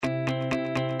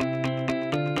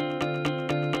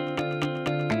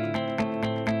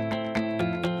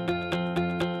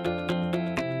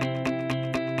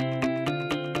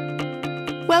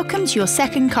Welcome to your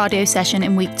second cardio session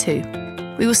in week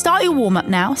 2. We will start your warm-up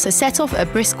now, so set off at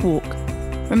a brisk walk.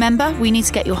 Remember, we need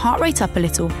to get your heart rate up a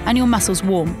little and your muscles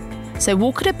warm, so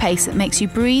walk at a pace that makes you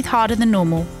breathe harder than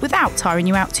normal without tiring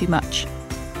you out too much.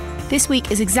 This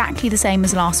week is exactly the same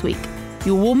as last week.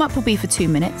 Your warm-up will be for 2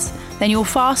 minutes, then you'll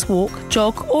fast walk,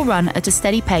 jog or run at a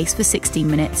steady pace for 16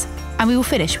 minutes, and we will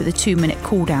finish with a 2-minute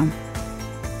cool down.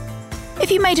 If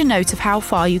you made a note of how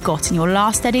far you got in your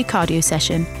last steady cardio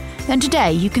session, then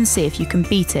today you can see if you can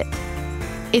beat it.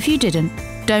 If you didn't,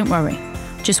 don't worry.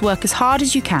 Just work as hard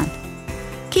as you can.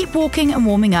 Keep walking and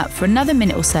warming up for another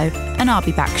minute or so, and I'll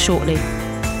be back shortly.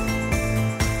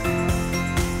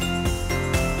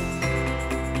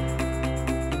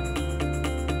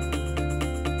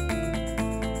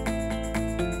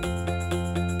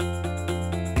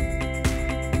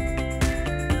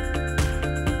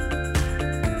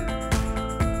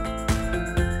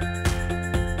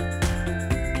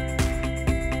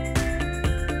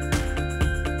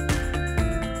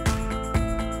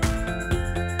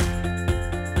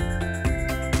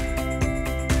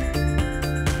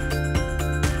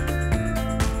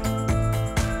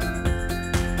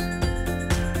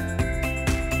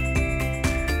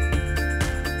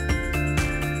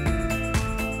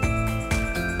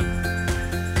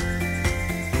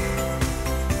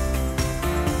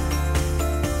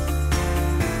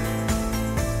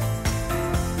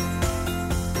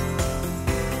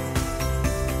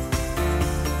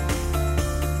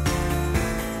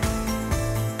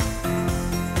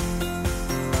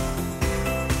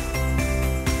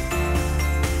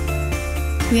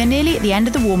 We are nearly at the end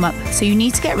of the warm-up, so you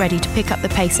need to get ready to pick up the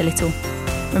pace a little.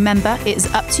 Remember, it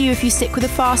is up to you if you stick with a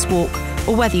fast walk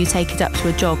or whether you take it up to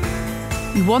a jog.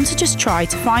 You want to just try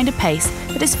to find a pace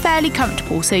that is fairly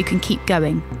comfortable so you can keep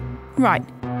going. Right,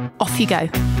 off you go.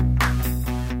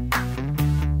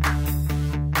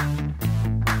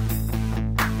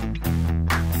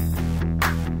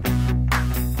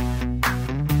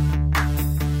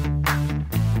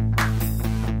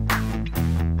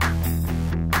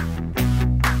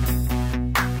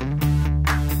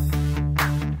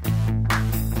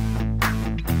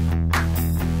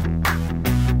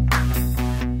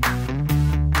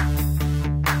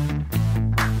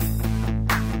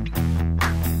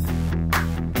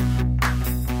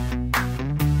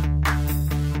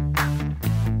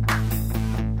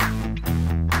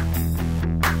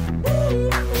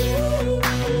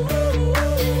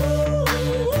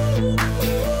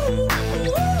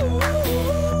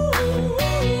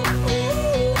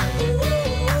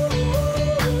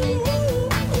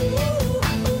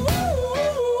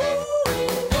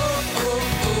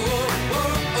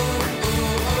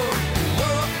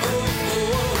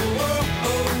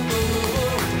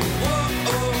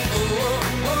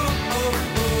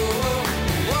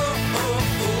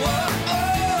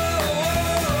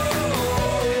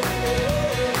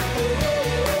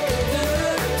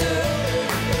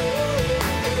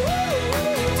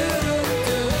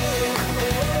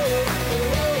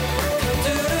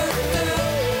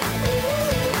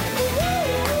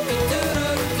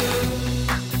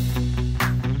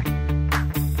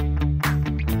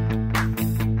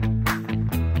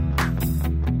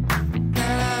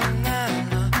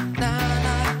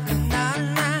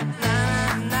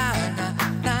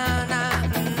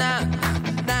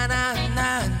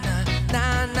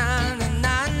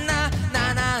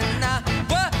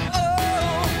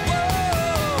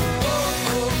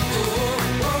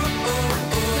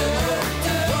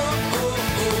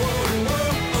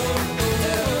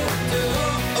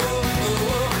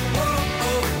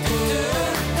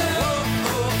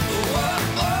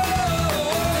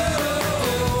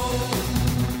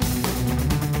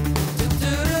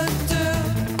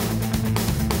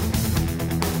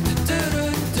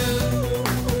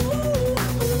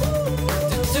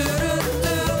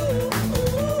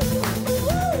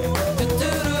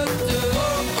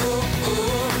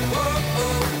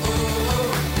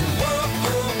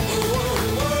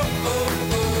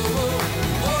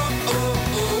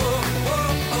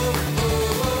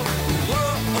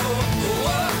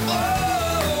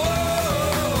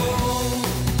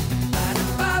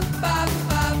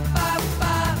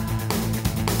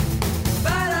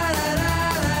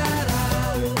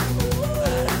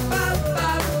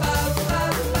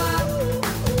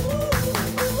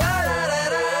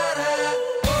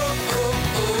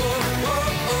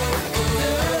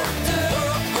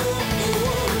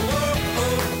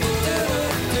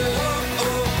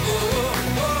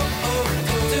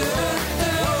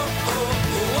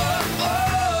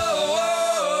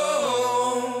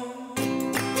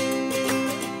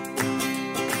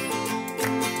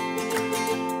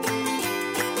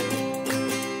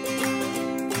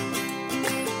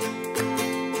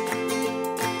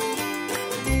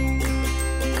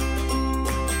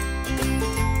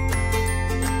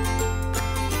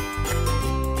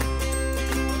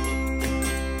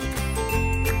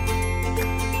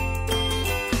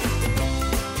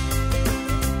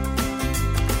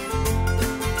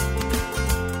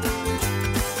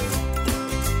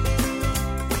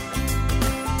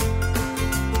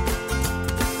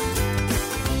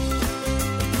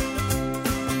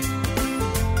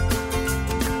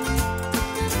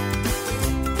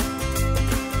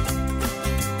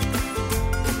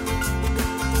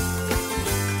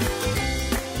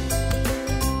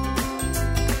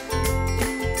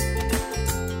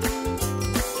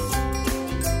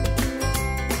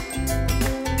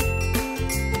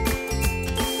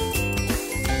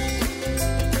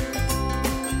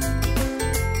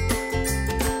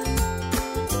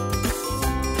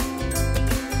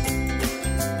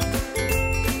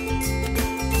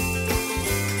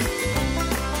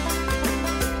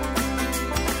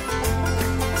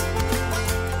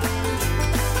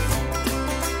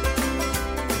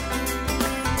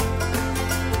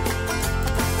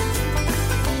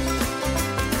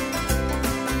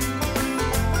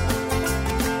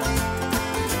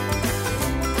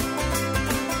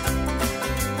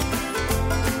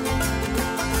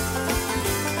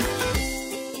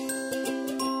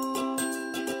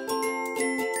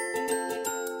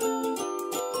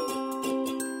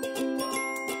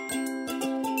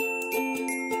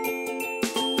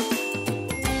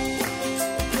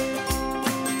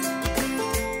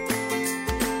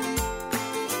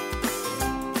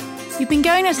 You've been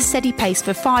going at a steady pace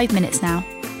for 5 minutes now.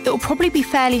 It will probably be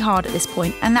fairly hard at this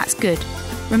point, and that's good.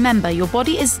 Remember, your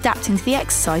body is adapting to the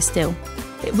exercise still.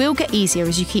 It will get easier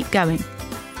as you keep going.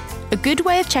 A good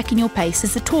way of checking your pace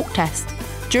is the talk test.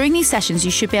 During these sessions,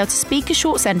 you should be able to speak a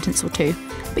short sentence or two,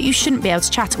 but you shouldn't be able to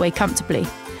chat away comfortably.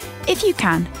 If you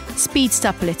can, speed it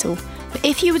up a little, but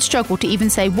if you would struggle to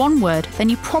even say one word, then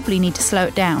you probably need to slow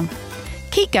it down.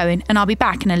 Keep going, and I'll be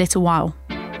back in a little while.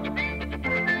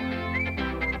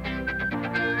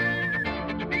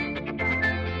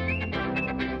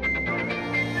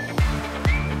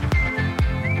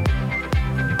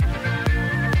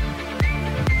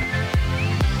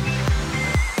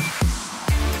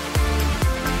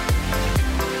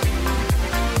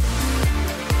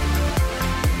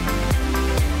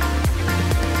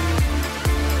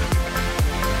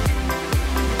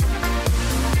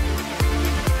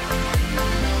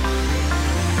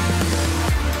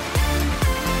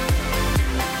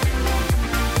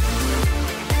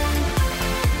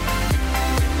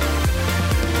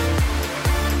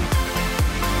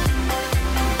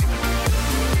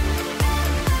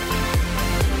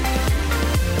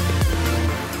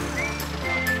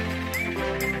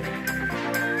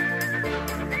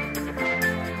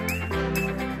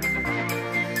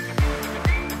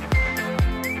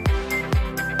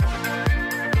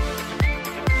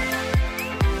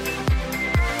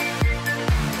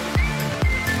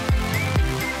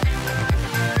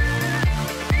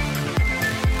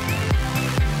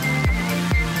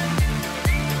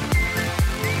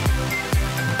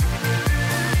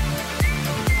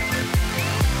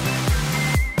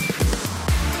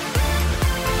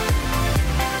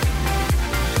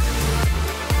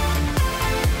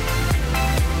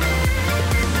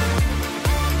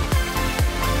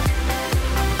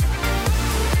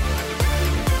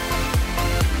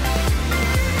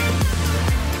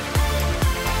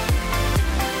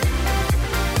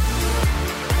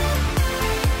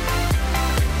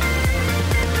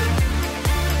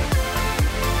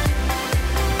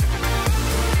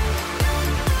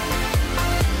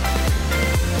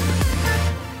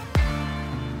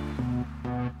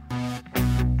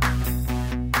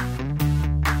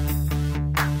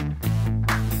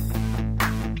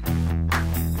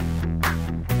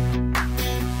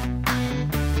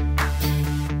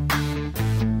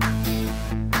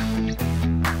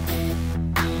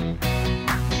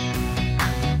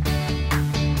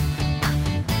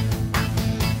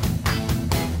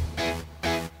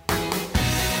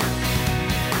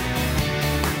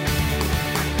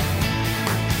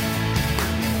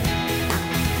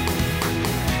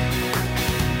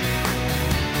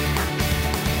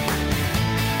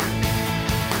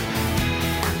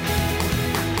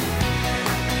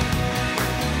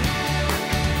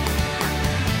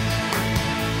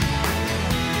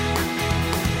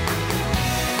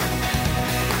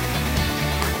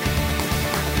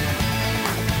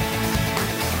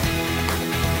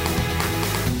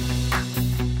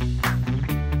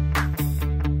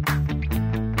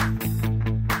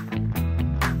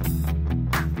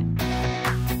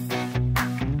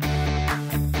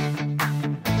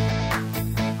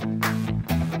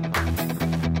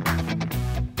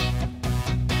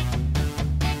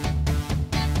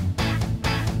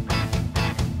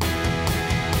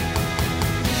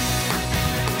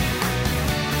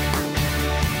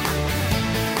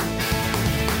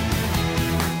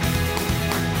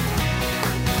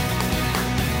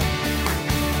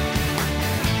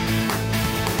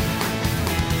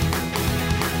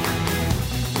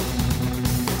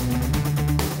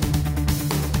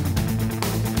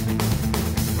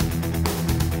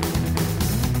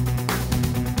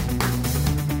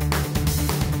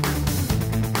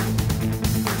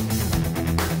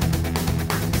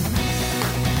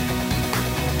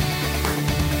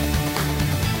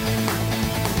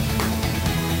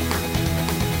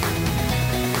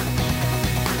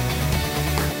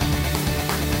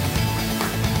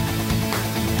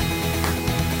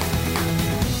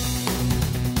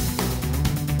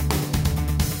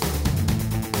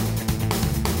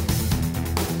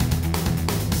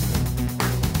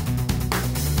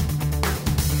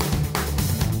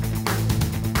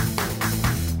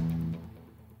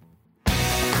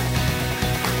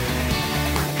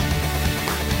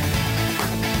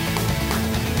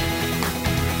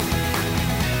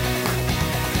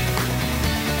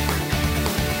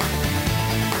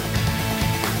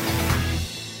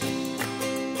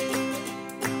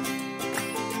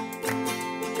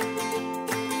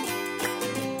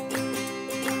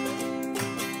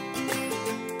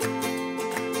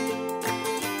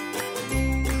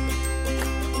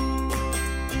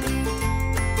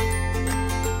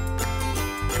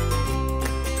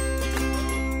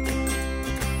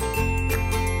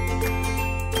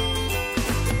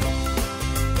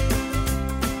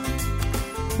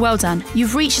 Well done,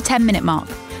 you've reached the 10-minute mark.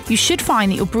 You should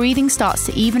find that your breathing starts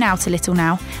to even out a little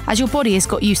now as your body has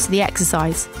got used to the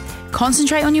exercise.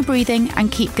 Concentrate on your breathing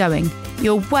and keep going.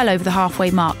 You're well over the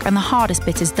halfway mark and the hardest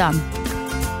bit is done.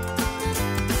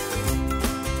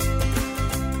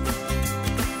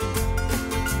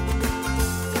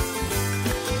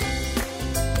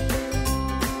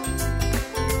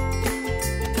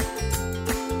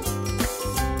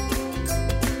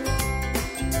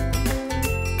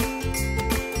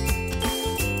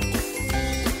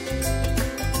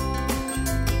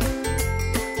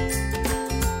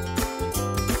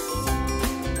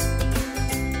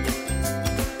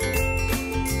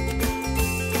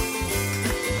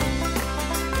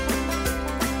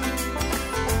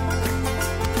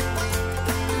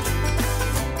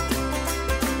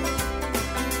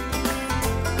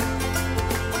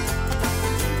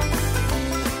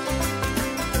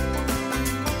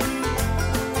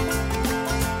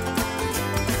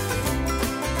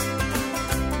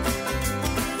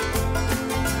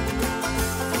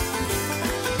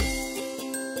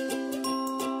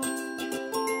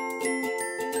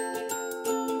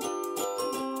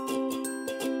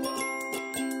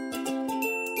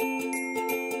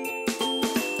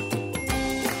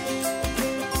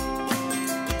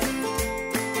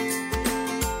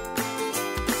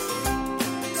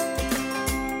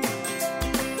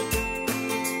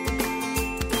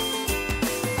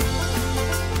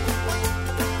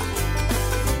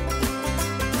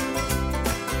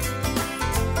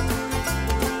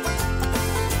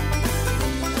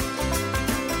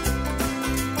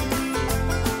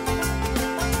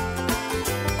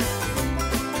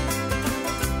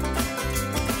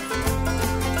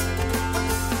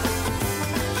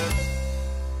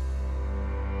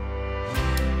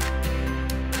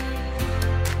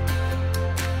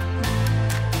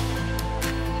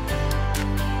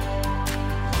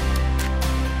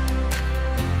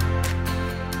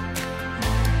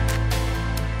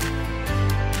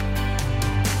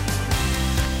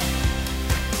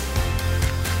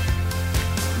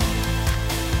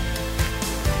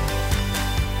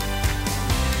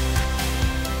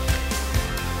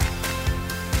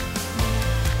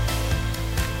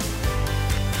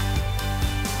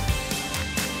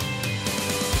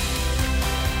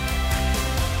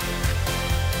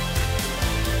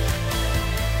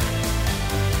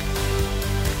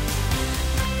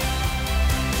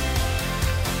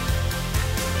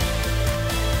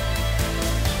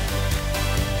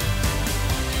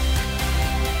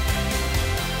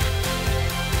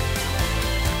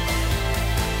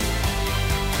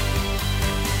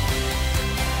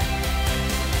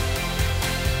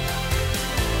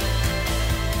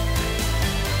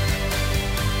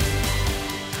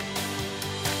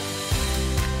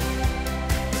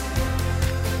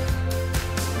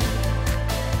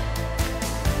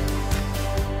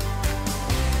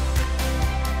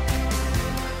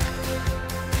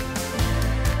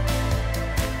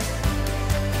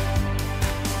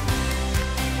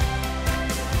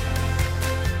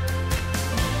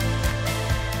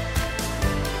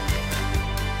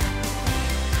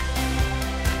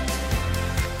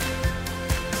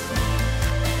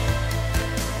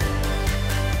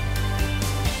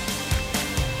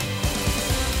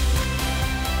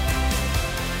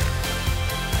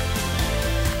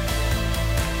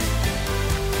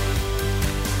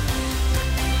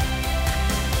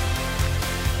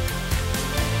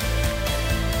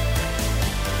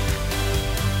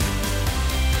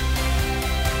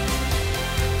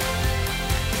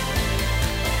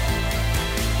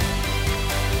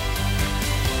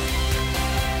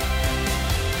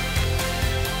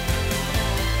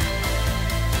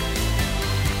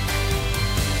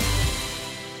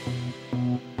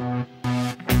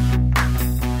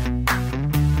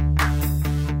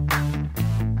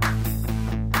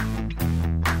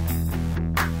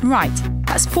 Right,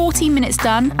 that's 14 minutes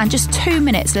done and just 2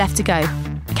 minutes left to go.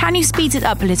 Can you speed it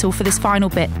up a little for this final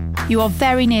bit? You are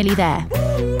very nearly there.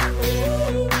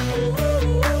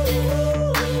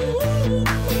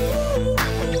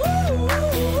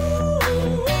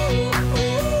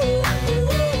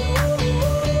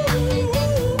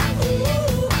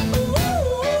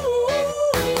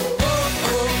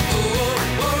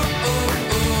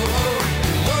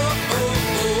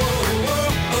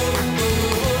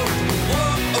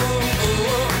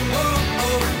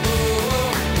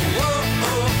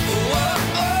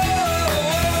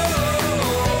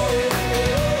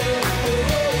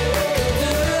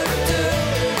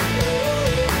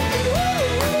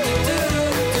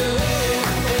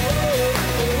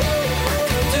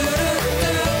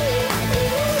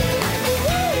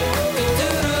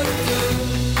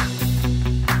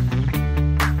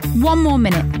 One more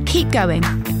minute. Keep going.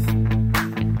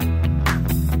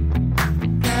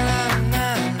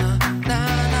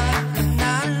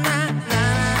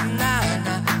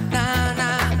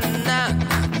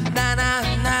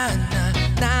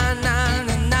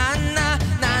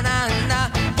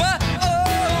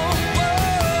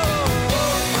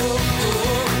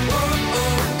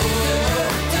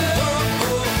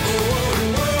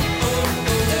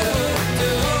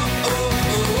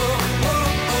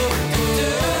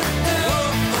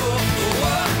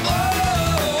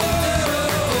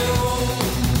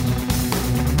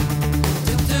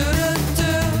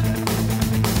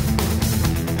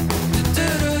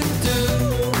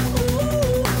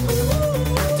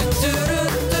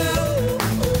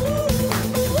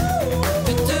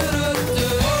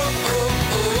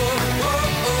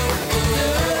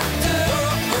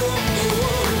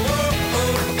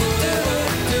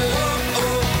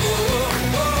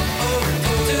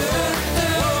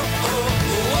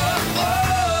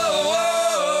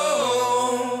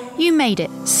 You made it.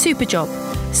 Super job.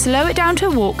 Slow it down to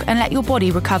a walk and let your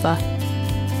body recover.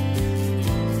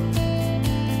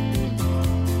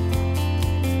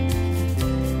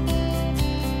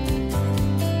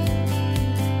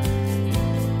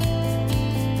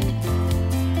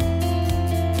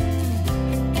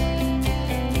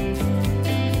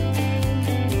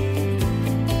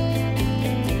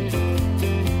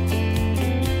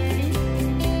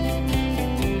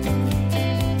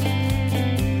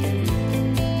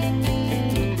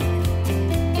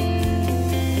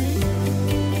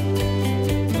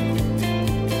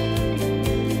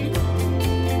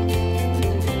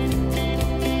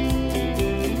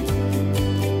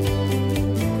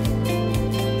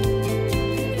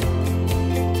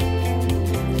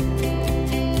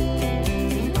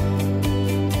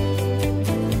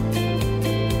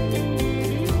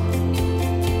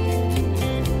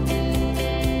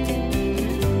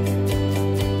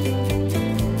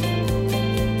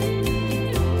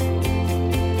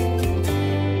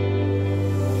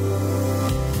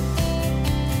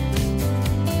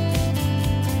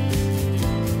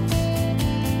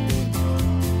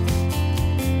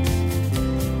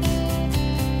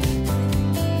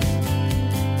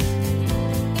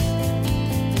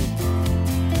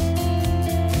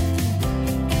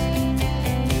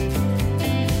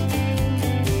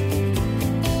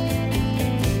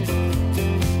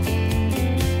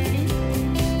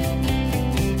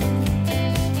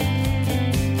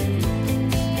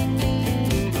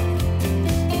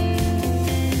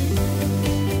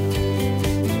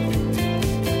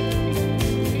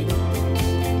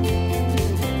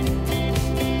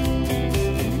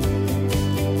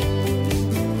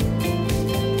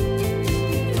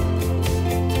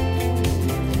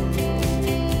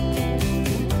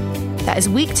 That is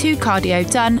week 2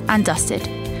 cardio done and dusted.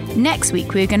 Next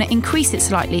week, we're going to increase it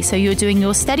slightly so you're doing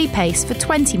your steady pace for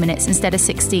 20 minutes instead of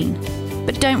 16.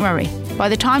 But don't worry, by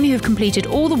the time you have completed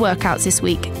all the workouts this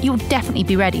week, you'll definitely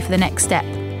be ready for the next step.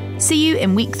 See you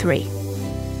in week 3.